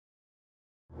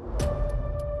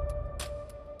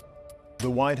The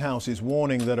White House is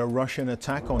warning that a Russian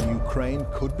attack on Ukraine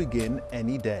could begin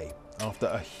any day. After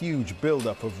a huge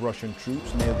buildup of Russian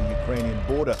troops near the Ukrainian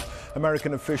border,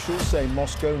 American officials say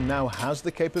Moscow now has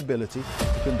the capability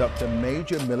to conduct a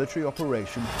major military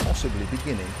operation, possibly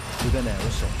beginning with an air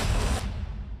assault.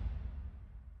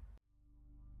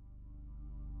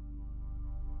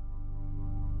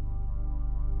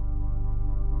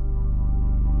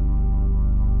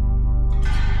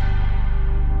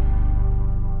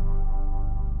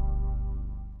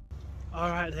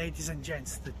 Alright, ladies and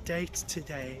gents, the date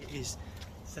today is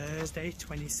Thursday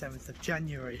 27th of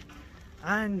January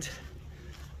and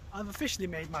I've officially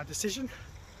made my decision.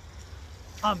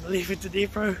 I'm leaving to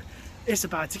Dnipro. It's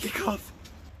about to kick off.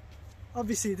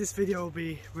 Obviously this video will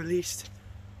be released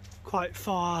quite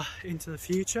far into the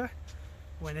future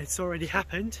when it's already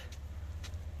happened,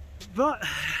 but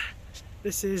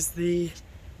this is the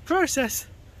process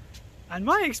and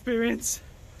my experience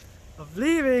of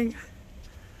leaving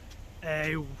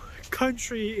a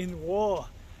country in war.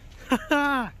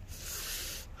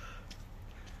 Let's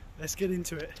get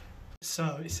into it.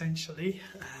 So essentially,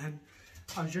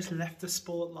 I've just left the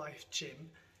Sport Life gym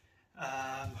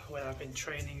where I've been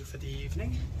training for the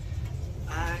evening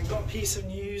and got a piece of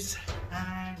news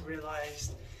and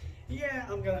realised, yeah,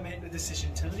 I'm gonna make the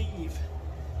decision to leave.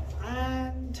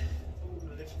 And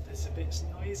the lift is a bit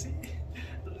noisy.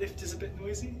 The lift is a bit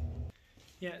noisy.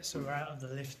 Yeah, so we're out of the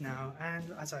lift now,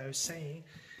 and as I was saying,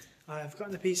 I've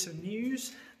gotten a piece of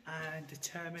news and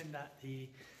determined that the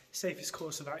safest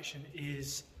course of action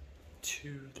is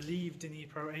to leave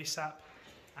Dnipro ASAP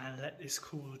and let this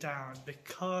cool down,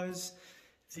 because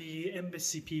the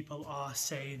embassy people are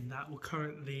saying that we're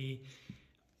currently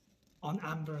on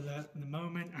amber alert at the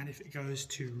moment, and if it goes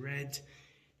to red,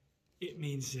 it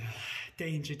means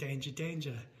danger, danger,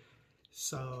 danger.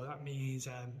 So that means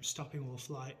stopping all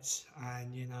flights,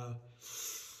 and you know,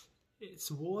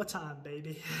 it's wartime,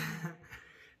 baby.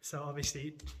 So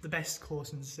obviously the best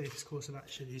course and the safest course of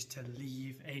action is to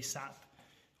leave ASAP,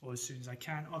 or as soon as I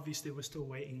can. Obviously we're still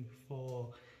waiting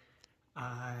for,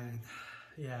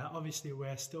 obviously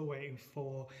we're still waiting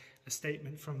for a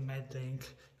statement from Medlink,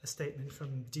 a statement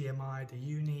from DMI, the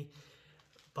uni,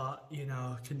 but you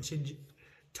know,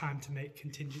 time to make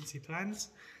contingency plans.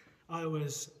 I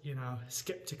was, you know,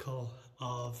 skeptical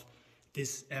of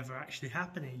this ever actually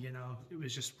happening. You know, it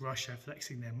was just Russia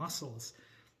flexing their muscles.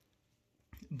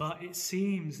 But it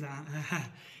seems that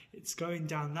it's going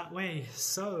down that way.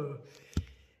 So,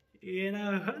 you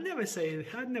know, I never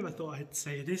thought I'd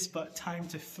say this, but time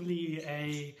to flee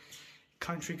a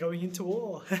country going into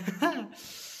war.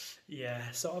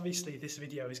 Yeah, so obviously this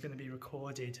video is going to be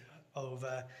recorded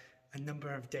over a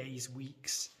number of days,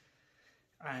 weeks,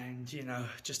 and you know,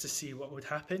 just to see what would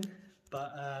happen.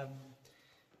 But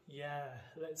yeah,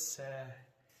 let's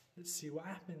see what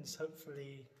happens.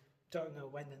 Hopefully, don't know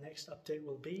when the next update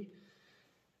will be.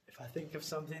 If I think of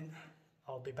something,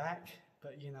 I'll be back,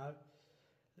 but you know,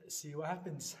 let's see what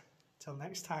happens. Till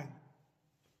next time.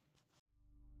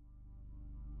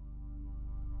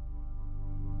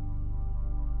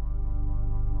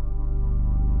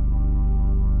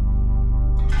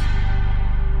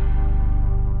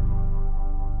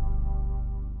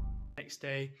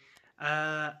 Day,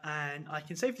 and I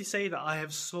can safely say that I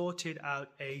have sorted out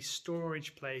a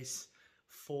storage place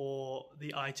for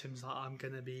the items that I'm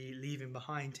going to be leaving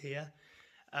behind here.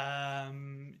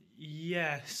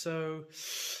 Yeah, so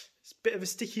it's a bit of a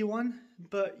sticky one,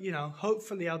 but you know,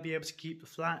 hopefully I'll be able to keep the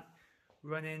flat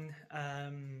running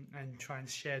and try and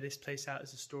share this place out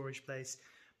as a storage place.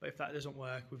 But if that doesn't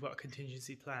work, we've got a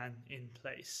contingency plan in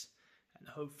place, and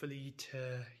hopefully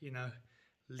to, you know,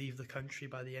 leave the country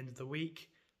by the end of the week.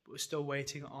 But we're still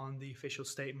waiting on the official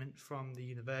statement from the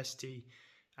university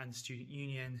and the student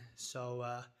union,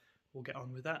 so we'll get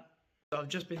on with that. So I've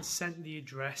just been sent the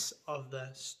address of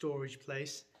the storage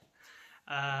place,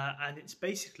 and it's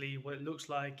basically what it looks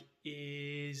like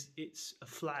is it's a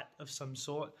flat of some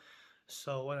sort.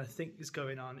 So what I think is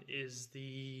going on is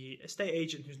the estate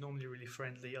agent, who's normally really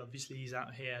friendly, obviously he's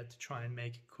out here to try and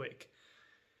make a quick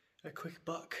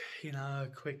buck, you know, a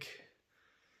quick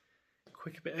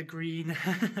bit of green.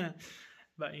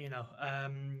 But you know,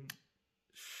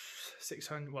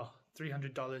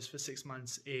 $300 for 6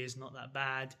 months is not that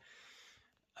bad.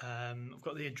 I've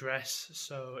got the address,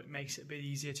 so it makes it a bit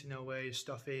easier to know where your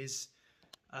stuff is.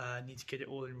 I need to get it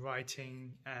all in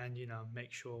writing, and you know,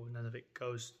 make sure none of it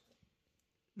goes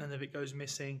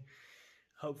missing.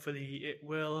 Hopefully it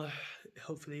will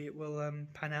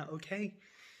pan out okay.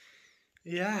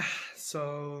 Yeah,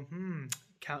 so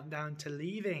countdown to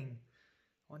leaving.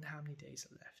 I wonder how many days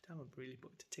are left. I haven't really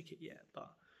booked a ticket yet,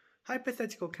 but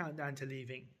hypothetical countdown to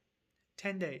leaving.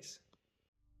 10 days.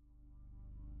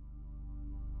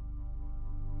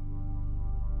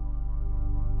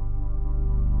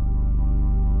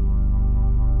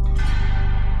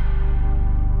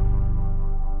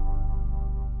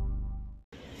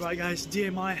 Right guys,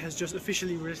 DMI has just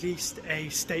officially released a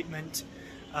statement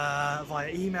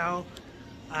via email,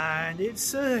 and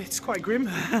it's quite grim,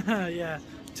 yeah,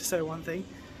 to say one thing.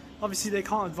 Obviously they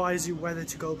can't advise you whether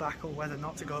to go back or whether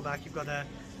not to go back.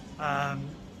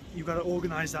 You've got to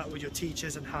organise that with your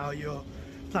teachers and how you're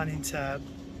planning to,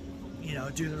 you know,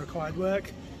 do the required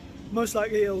work. Most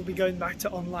likely it'll be going back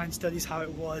to online studies how it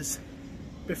was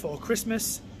before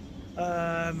Christmas.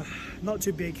 Not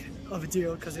too big of a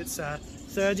deal because it's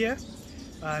third year,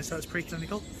 so it's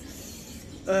preclinical.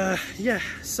 Yeah,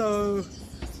 so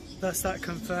that's that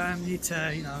confirmed. Need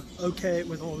to, you know, okay it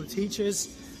with all the teachers,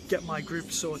 get my group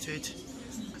sorted.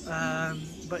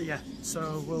 But yeah,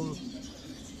 so we'll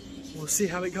see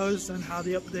how it goes and how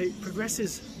the update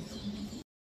progresses.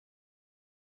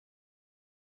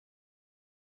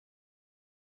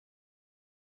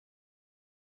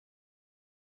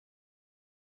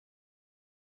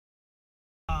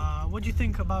 What do you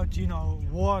think about, you know,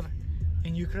 war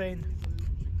in Ukraine?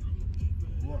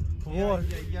 War.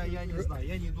 Я не знаю,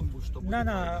 я не думаю, что будет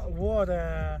No, war.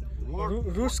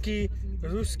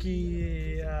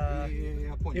 Русский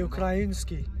Я понял, и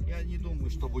украинский. Я не думаю,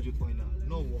 что будет война.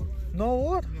 No war. No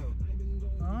war?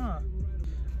 No.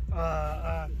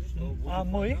 А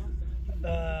мы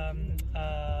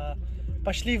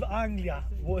пошли в Англию.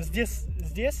 Вот здесь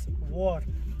war.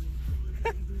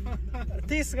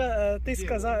 Ты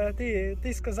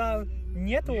сказал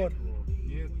нет war?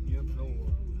 Нет, no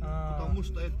war. Потому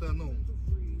что это, ну,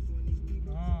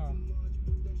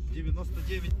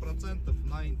 99%,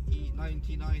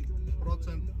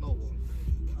 99% no war.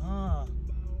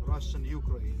 Russian,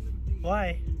 Ukraine.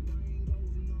 Why?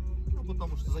 Ну,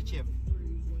 потому что зачем?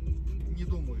 Не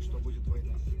думаю, что будет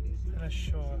война.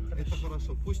 Хорошо. Это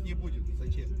хорошо. Пусть не будет.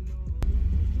 Зачем?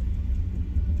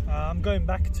 I'm going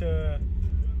back to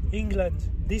England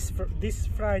this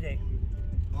Friday.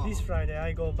 This Friday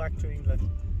I go back to England.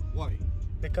 Why?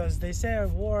 Because they say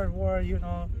war, you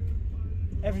know.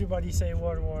 Everybody say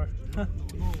war. No.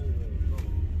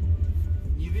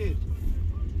 Не верь.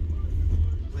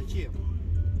 Зачем?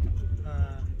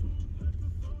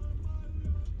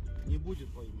 Не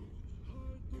будет войны.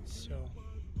 So.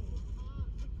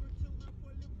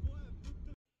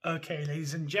 Okay,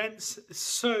 ladies and gents,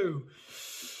 so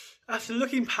after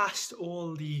looking past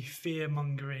all the fear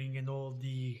mongering and all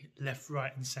the left,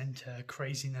 right and centre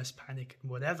craziness, panic and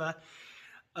whatever,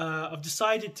 I've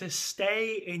decided to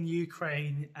stay in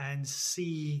Ukraine and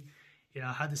see, you know,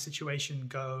 how the situation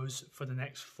goes for the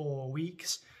next 4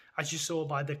 weeks. As you saw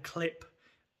by the clip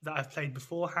that I've played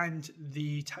beforehand,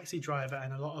 the taxi driver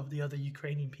and a lot of the other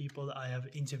Ukrainian people that I have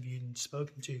interviewed and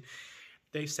spoken to,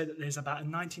 they've said that there's about a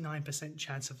 99%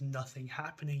 chance of nothing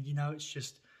happening. You know, it's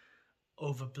just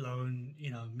overblown,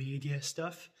 you know, media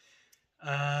stuff.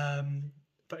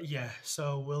 But yeah,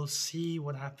 so we'll see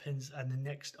what happens, and the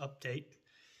next update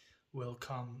will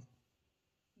come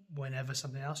whenever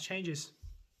something else changes.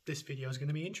 This video is going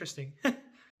to be interesting.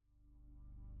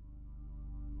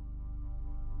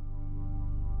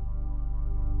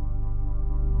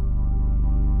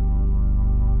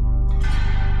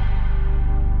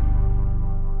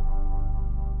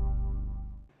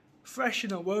 Fresh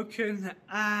and awoken,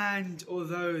 and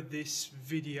although this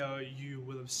video you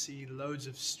will have seen loads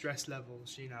of stress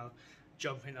levels, you know,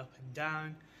 jumping up and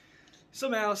down,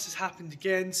 something else has happened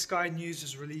again. Sky News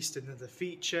has released another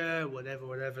feature,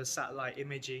 whatever, satellite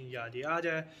imaging, yada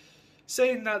yada,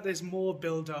 saying that there's more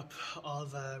build-up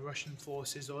of Russian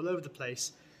forces all over the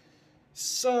place.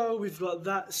 So we've got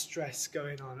that stress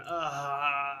going on.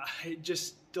 It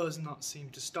just does not seem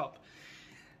to stop.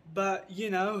 But, you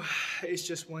know, it's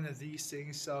just one of these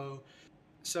things. So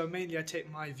mainly I take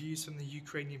my views from the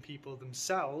Ukrainian people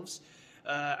themselves,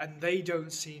 and they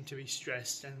don't seem to be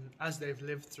stressed. And as they've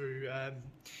lived through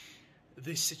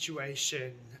this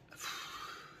situation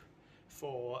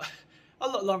for a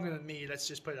lot longer than me, let's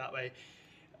just put it that way,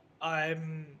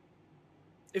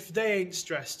 if they ain't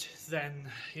stressed, then,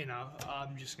 you know,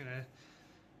 I'm just going to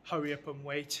hurry up and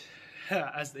wait,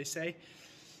 as they say.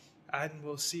 And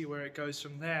we'll see where it goes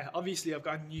from there. Obviously, I've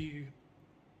got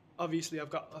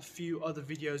a few other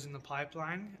videos in the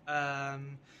pipeline.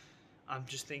 I'm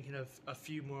just thinking of a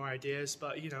few more ideas,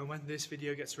 but you know, when this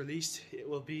video gets released, it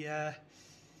will be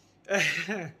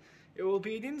it will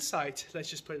be an insight. Let's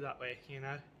just put it that way, you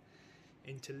know,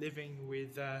 into living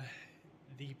with the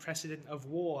precedent of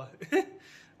war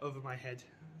over my head.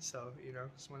 So, you know,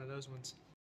 it's one of those ones.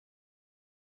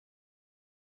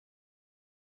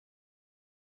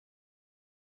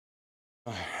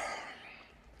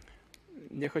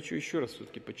 Я хочу еще раз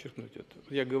все-таки подчеркнуть это.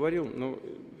 Я говорил, но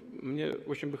мне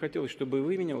очень бы хотелось, чтобы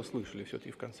вы меня услышали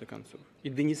все-таки в конце концов и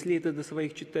донесли это до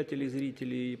своих читателей,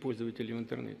 зрителей и пользователей в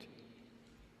интернете.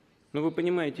 Но вы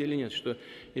понимаете или нет, что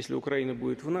если Украина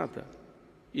будет в НАТО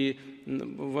и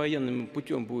военным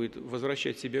путем будет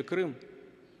возвращать себе Крым,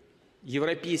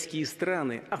 европейские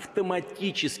страны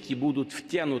автоматически будут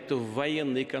втянуты в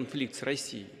военный конфликт с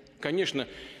Россией. Конечно,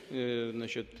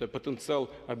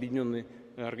 потенциал объединенной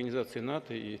организации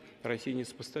НАТО и России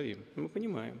несопоставим. Мы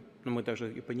понимаем. Но мы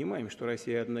также и понимаем, что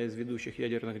Россия одна из ведущих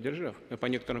ядерных держав. По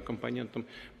некоторым компонентам,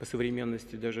 по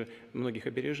современности даже многих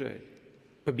опережает.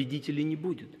 Победителей не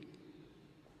будет.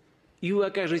 И вы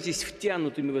окажетесь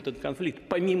втянутыми в этот конфликт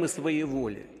помимо своей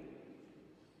воли.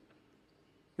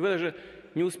 И вы даже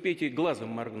не успеете глазом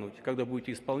моргнуть, когда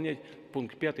будете исполнять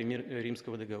пункт 5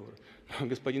 Римского договора.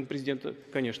 Господин президент,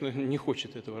 конечно, не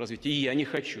хочет этого развития. И я не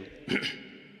хочу.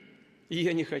 И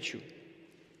я не хочу.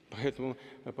 Поэтому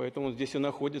он здесь и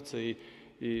находится,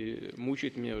 и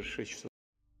мучает меня уже 6 часов.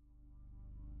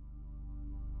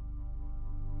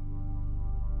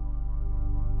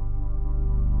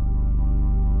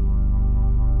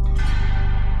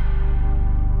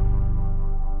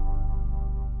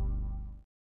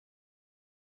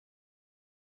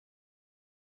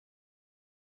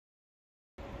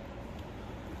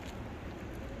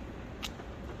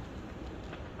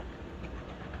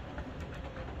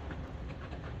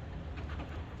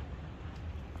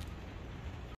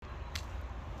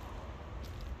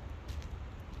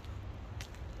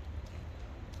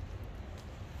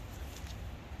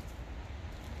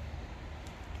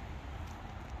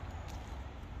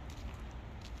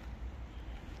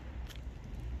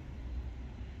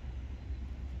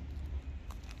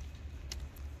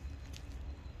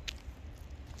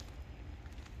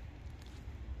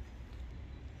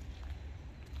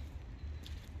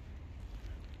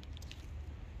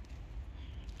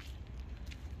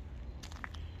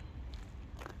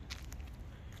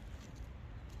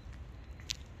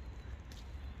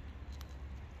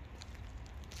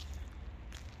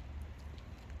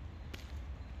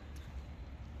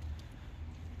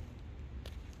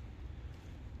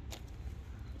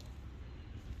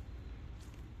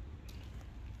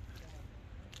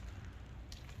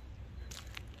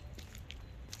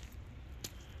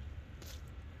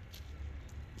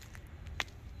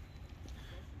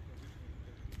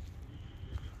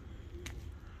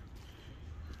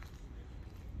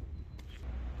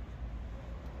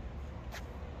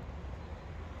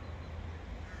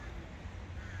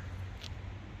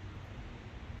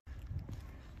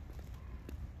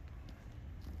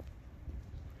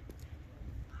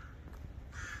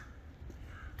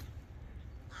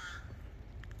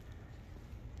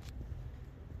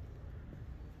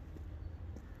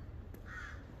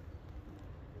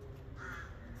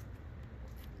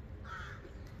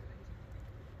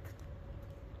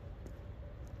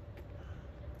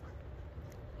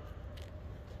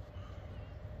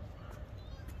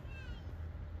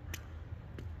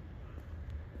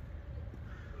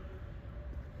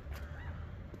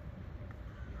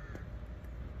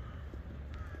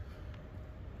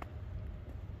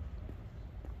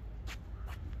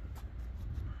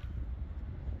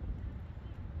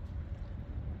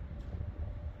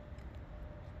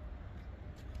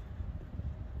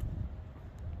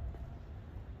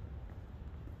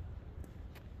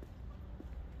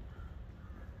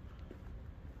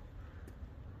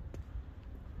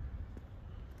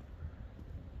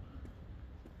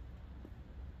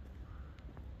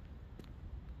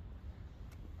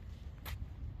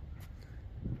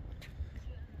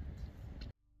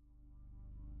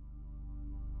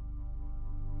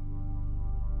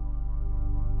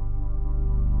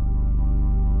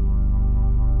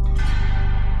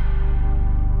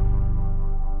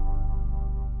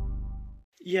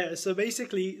 Yeah, so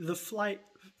basically the flight,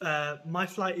 my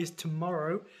flight is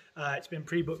tomorrow. It's been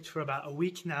pre-booked for about a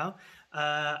week now.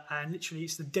 And literally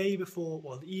it's the day before,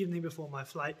 well, the evening before my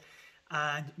flight.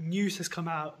 And news has come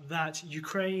out that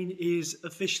Ukraine is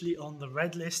officially on the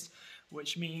red list,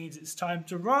 which means it's time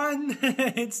to run,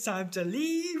 it's time to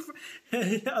leave,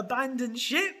 abandon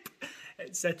ship,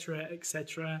 etc.,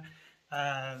 etc.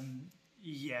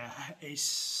 Yeah,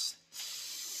 it's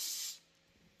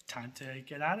time to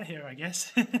get out of here, I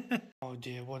guess. Oh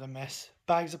dear, what a mess.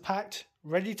 Bags are packed,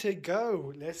 ready to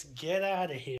go. Let's get out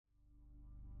of here.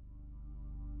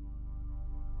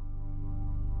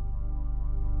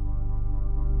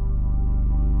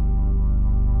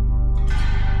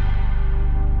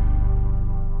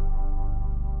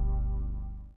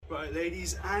 Right,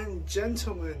 ladies and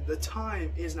gentlemen, the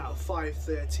time is now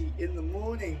 5:30 in the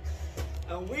morning.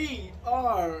 And we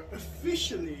are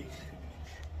officially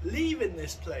leaving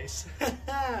this place.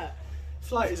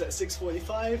 Flight is at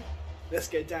 6:45. Let's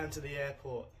get down to the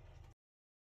airport.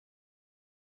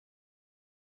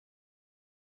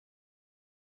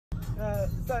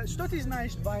 Что ты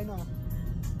знаешь война?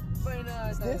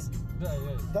 Война Здесь? Да,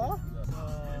 Да?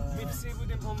 Мы все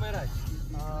будем умирать.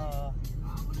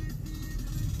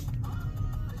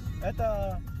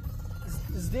 Это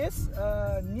здесь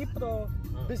не про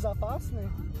безопасная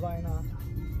война.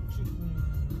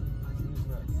 Не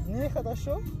знаю. Не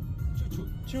хорошо?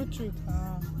 Чуть-чуть. Чуть-чуть.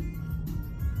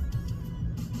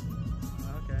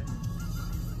 Okay.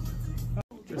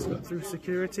 Just got through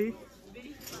security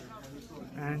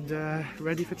and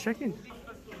ready for check-in.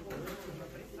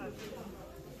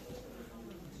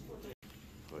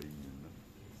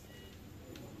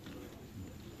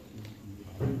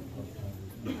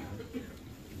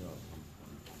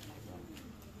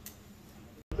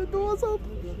 The door's up.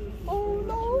 Oh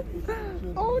no.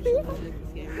 Oh dear.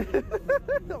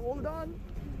 Hold on.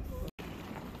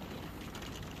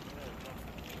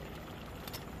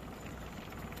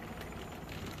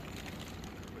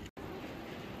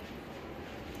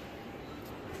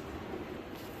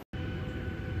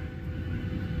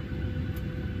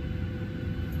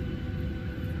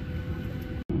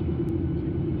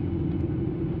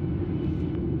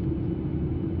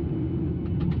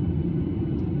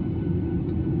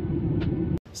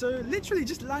 So literally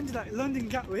just landed at London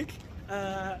Gatwick,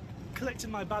 collected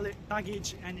my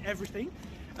baggage and everything,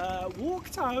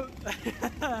 walked out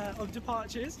of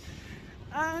departures,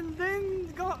 and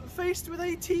then got faced with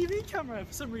a TV camera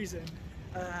for some reason.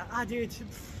 I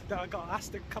got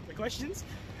asked a couple of questions,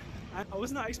 and I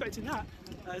was not expecting that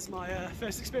as my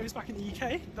first experience back in the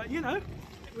UK, but you know,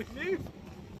 we move.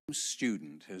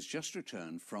 Student has just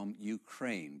returned from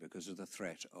Ukraine because of the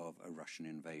threat of a Russian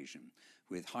invasion.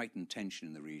 With heightened tension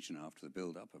in the region after the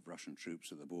build-up of Russian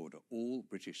troops at the border, all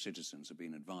British citizens have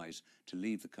been advised to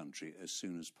leave the country as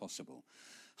soon as possible.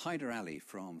 Haider Ali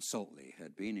from Saltley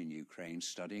had been in Ukraine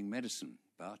studying medicine,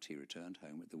 but he returned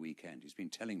home at the weekend. He's been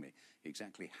telling me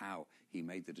exactly how he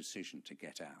made the decision to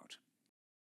get out.